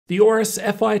The Aorus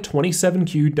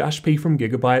FI27Q-P from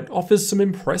Gigabyte offers some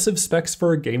impressive specs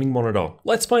for a gaming monitor.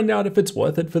 Let's find out if it's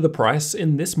worth it for the price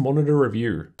in this monitor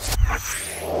review.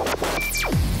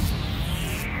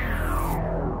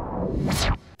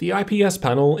 The IPS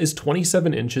panel is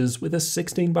 27 inches with a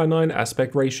 16:9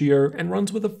 aspect ratio and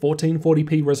runs with a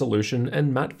 1440p resolution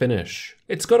and matte finish.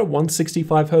 It's got a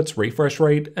 165Hz refresh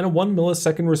rate and a 1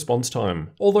 millisecond response time,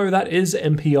 although that is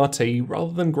MPRT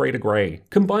rather than grey to grey.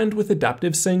 Combined with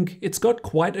adaptive sync, it's got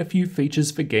quite a few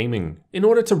features for gaming. In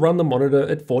order to run the monitor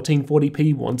at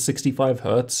 1440p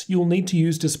 165Hz, you'll need to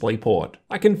use DisplayPort.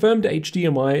 I confirmed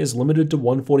HDMI is limited to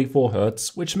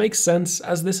 144Hz, which makes sense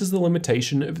as this is the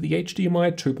limitation of the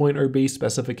HDMI 2.0B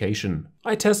specification.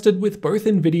 I tested with both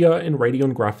Nvidia and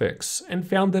Radeon graphics, and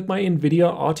found that my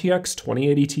Nvidia RTX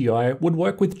 2080 Ti would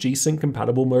work with G-Sync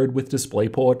compatible mode with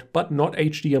DisplayPort, but not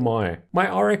HDMI.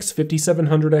 My RX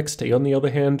 5700 XT on the other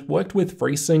hand worked with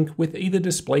FreeSync with either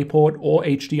DisplayPort or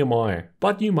HDMI,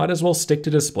 but you might as well stick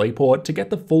to DisplayPort to get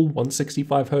the full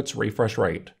 165Hz refresh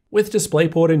rate. With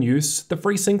DisplayPort in use, the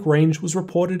FreeSync range was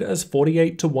reported as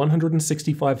 48 to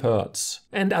 165Hz,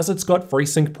 and as it's got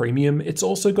FreeSync Premium, it's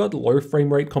also got low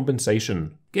frame rate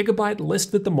compensation. Gigabyte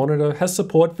lists that the monitor has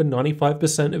support for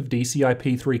 95% of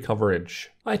DCI-P3 coverage.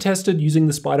 I tested using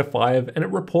the Spider 5 and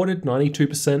it reported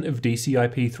 92% of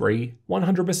DCI-P3,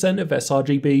 100% of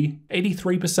sRGB,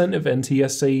 83% of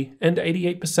NTSC, and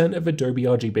 88% of Adobe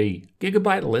RGB.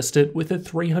 Gigabyte lists it with a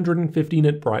 350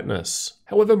 nit brightness.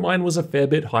 However, mine was a fair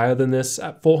bit higher than this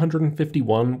at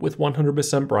 451 with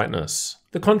 100% brightness.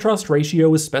 The contrast ratio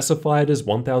was specified as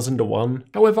 1000 to 1,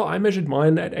 however I measured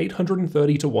mine at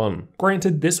 830 to 1.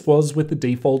 Granted, this was with the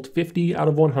default 50 out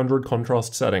of 100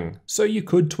 contrast setting, so you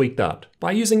could tweak that.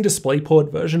 By using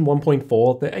DisplayPort version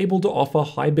 1.4, they're able to offer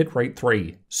high bitrate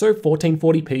 3, so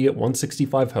 1440p at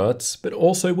 165Hz, but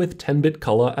also with 10-bit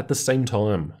color at the same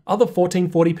time. Other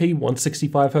 1440p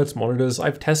 165Hz monitors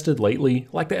I've tested lately,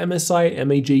 like the MSI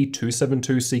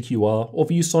MEG272CQR or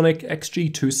ViewSonic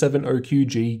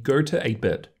XG270QG, go to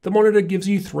 8-bit. The monitor gives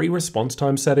you 3 response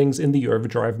time settings in the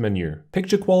overdrive menu: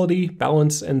 picture quality,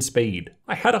 balance, and speed.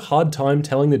 I had a hard time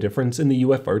telling the difference in the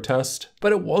UFO test,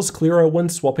 but it was clearer when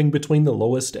swapping between the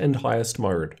lowest and highest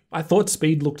mode. I thought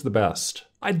speed looked the best.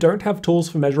 I don't have tools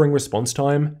for measuring response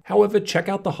time, however check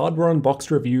out the hardware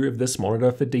unboxed review of this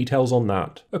monitor for details on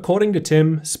that. According to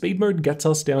Tim, speed mode gets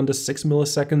us down to 6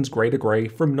 milliseconds grey to grey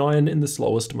from 9 in the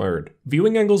slowest mode.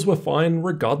 Viewing angles were fine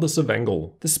regardless of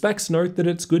angle. The specs note that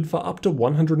it's good for up to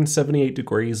 178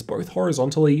 degrees both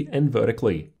horizontally and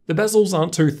vertically. The bezels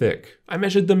aren't too thick. I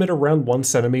measured them at around 1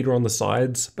 centimeter on the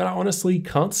sides, but I honestly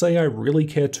can't say I really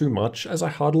care too much as I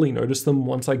hardly notice them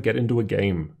once I get into a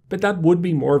game. But that would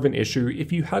be more of an issue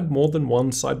if you had more than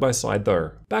one side by side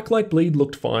though. Backlight bleed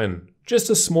looked fine. Just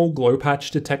a small glow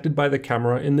patch detected by the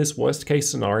camera in this worst case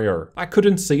scenario. I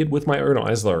couldn't see it with my own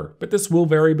eyes though, but this will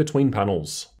vary between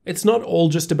panels. It's not all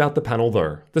just about the panel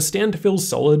though. The stand feels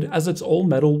solid as it's all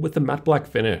metal with a matte black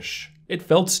finish. It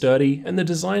felt sturdy, and the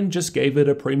design just gave it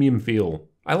a premium feel.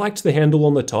 I liked the handle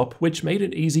on the top, which made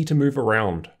it easy to move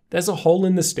around. There's a hole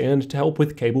in the stand to help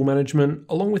with cable management,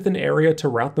 along with an area to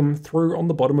route them through on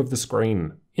the bottom of the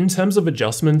screen. In terms of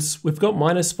adjustments, we've got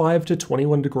 -5 to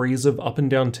 21 degrees of up and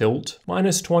down tilt,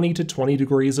 -20 to 20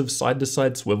 degrees of side to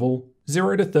side swivel,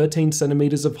 0 to 13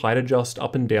 centimeters of height adjust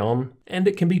up and down, and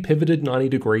it can be pivoted 90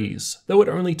 degrees, though it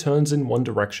only turns in one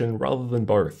direction rather than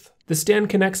both. The stand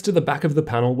connects to the back of the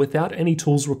panel without any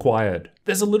tools required.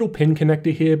 There's a little pin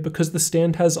connector here because the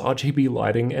stand has RGB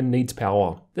lighting and needs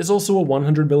power. There's also a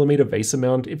 100mm VESA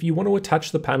mount if you want to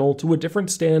attach the panel to a different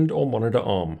stand or monitor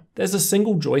arm. There's a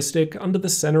single joystick under the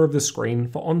center of the screen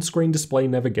for on-screen display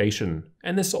navigation,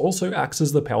 and this also acts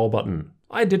as the power button.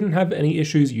 I didn't have any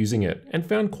issues using it, and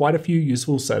found quite a few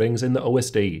useful settings in the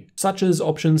OSD, such as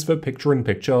options for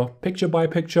picture-in-picture,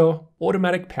 picture-by-picture,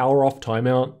 automatic power-off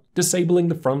timeout, disabling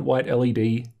the front white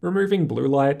LED, removing blue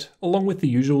light, along with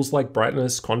the usuals like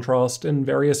brightness, contrast, and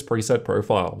various preset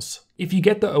profiles. If you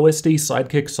get the OSD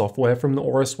Sidekick software from the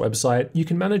Aorus website, you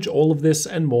can manage all of this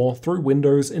and more through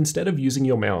Windows instead of using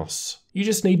your mouse. You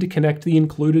just need to connect the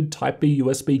included Type-B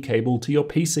USB cable to your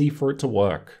PC for it to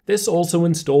work. This also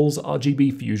installs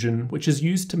RGB Fusion, which is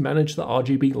used to manage the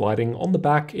RGB lighting on the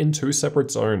back in 2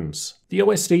 separate zones. The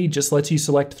OSD just lets you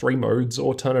select 3 modes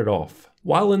or turn it off.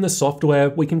 While in the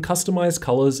software, we can customize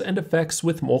colors and effects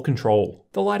with more control.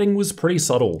 The lighting was pretty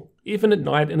subtle. Even at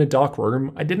night in a dark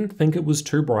room, I didn't think it was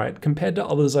too bright compared to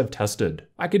others I've tested.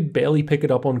 I could barely pick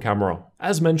it up on camera.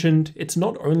 As mentioned, it's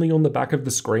not only on the back of the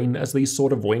screen as these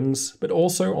sort of wings, but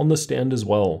also on the stand as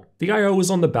well. The I/O is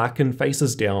on the back and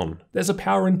faces down. There's a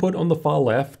power input on the far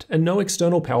left, and no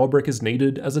external power brick is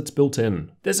needed as it's built in.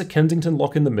 There's a Kensington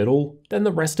lock in the middle, then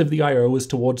the rest of the I/O is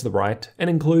towards the right, and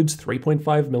includes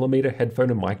 3.5mm headphone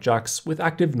and mic jacks with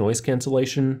active noise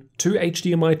cancellation, 2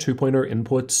 HDMI 2.0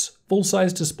 inputs,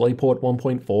 full-size DisplayPort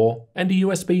 1.4, and a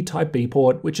USB Type-B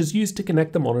port which is used to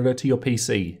connect the monitor to your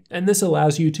PC, and this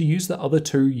allows you to use the other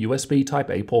two USB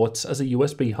Type-A ports as a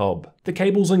USB hub. The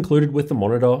cables included with the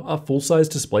monitor are full-size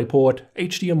DisplayPort,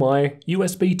 HDMI,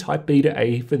 USB Type-B to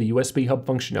A for the USB hub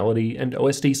functionality and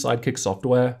OSD Sidekick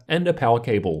software, and a power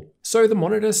cable. So the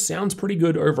monitor sounds pretty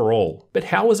good overall, but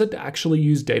how is it to actually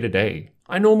use day to day?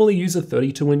 I normally use a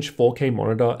 32-inch 4K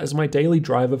monitor as my daily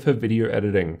driver for video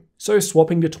editing, so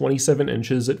swapping to 27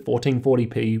 inches at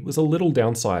 1440p was a little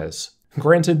downsize.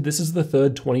 Granted, this is the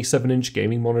third 27-inch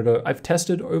gaming monitor I've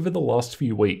tested over the last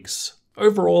few weeks.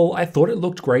 Overall, I thought it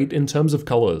looked great in terms of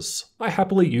colors. I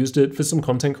happily used it for some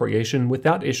content creation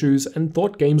without issues and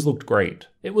thought games looked great.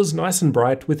 It was nice and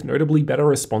bright with notably better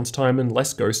response time and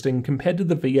less ghosting compared to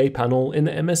the VA panel in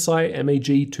the MSI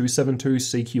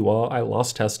MAG272CQR I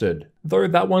last tested, though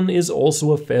that one is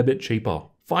also a fair bit cheaper.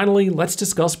 Finally, let's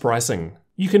discuss pricing.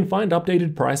 You can find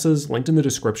updated prices linked in the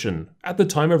description. At the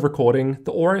time of recording,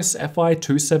 the Aorus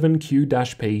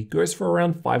FI27Q-P goes for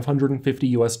around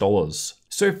 $550 US,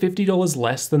 so $50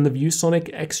 less than the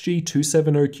ViewSonic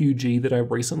XG270QG that I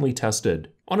recently tested.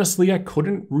 Honestly, I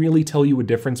couldn't really tell you a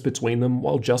difference between them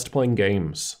while just playing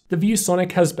games. The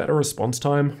ViewSonic has better response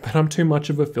time, but I'm too much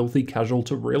of a filthy casual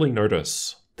to really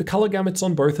notice. The color gamuts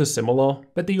on both are similar,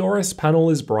 but the Aorus panel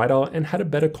is brighter and had a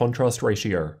better contrast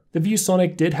ratio. The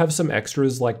ViewSonic did have some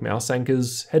extras like mouse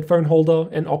anchors, headphone holder,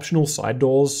 and optional side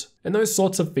doors, and those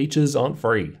sorts of features aren't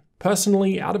free.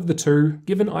 Personally, out of the two,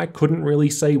 given I couldn't really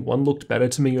say one looked better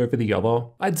to me over the other,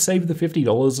 I'd save the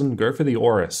 $50 and go for the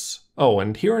Aorus. Oh,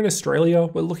 and here in Australia,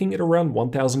 we're looking at around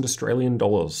 1,000 Australian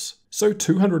dollars, so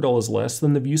 $200 less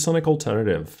than the ViewSonic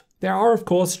alternative. There are of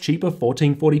course cheaper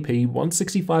 1440p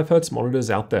 165Hz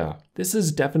monitors out there. This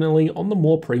is definitely on the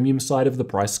more premium side of the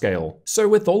price scale. So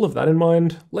with all of that in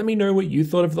mind, let me know what you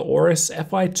thought of the Aorus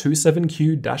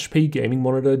FI27Q-P gaming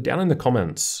monitor down in the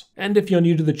comments. And if you're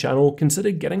new to the channel,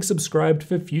 consider getting subscribed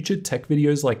for future tech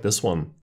videos like this one.